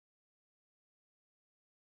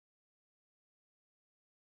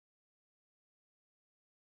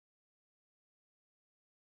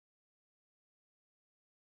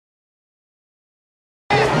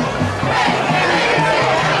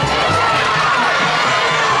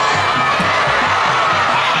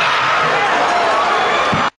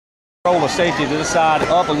Roll the safety to the side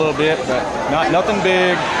up a little bit, but nothing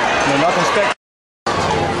big, nothing spectacular.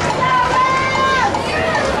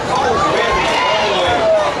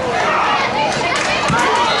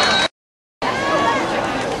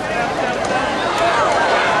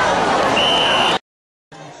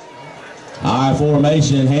 I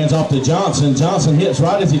formation, hands off to Johnson. Johnson hits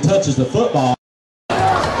right as he touches the football.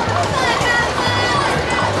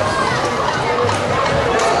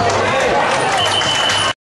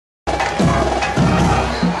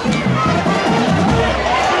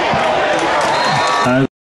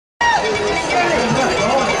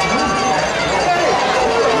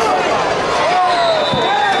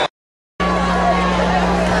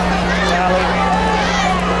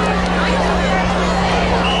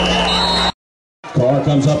 Carr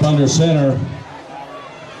comes up under center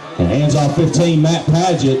and hands off 15, Matt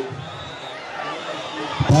Padgett.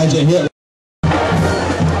 Padgett hit.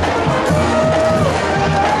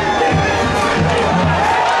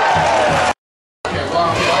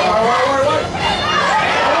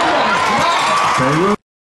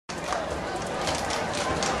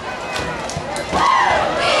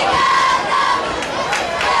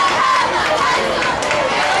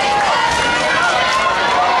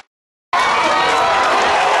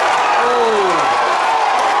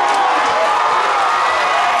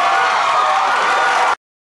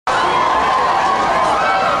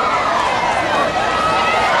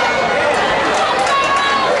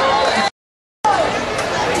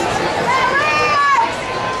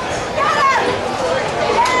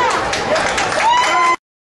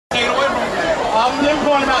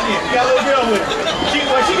 Going out there. You got a little girl with her. She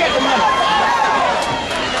got the money.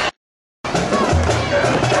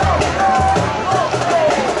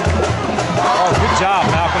 Oh, good job,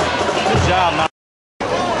 Malcolm. Good job, Malcolm.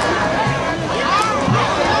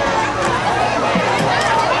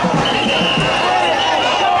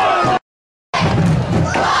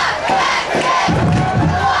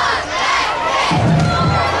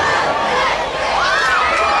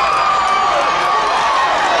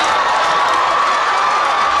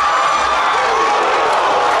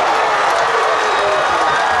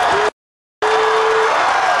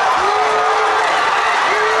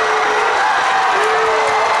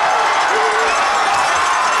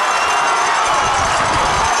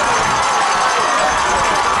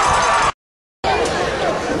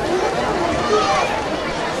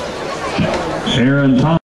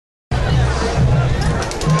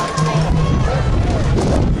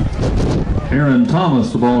 Aaron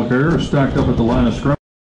Thomas, the ball carrier, stacked up at the line of scrimmage.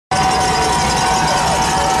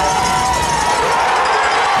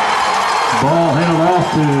 Ball handed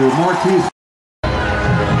off to Marquise.